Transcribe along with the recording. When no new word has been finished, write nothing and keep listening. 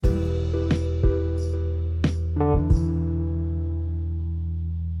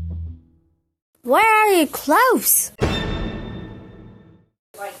very close.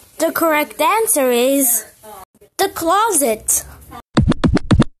 The correct answer is the closet.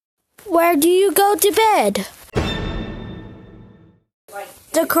 Where do you go to bed?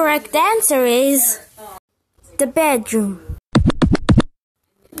 The correct answer is the bedroom.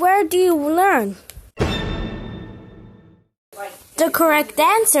 Where do you learn? The correct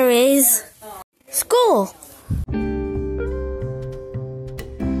answer is school.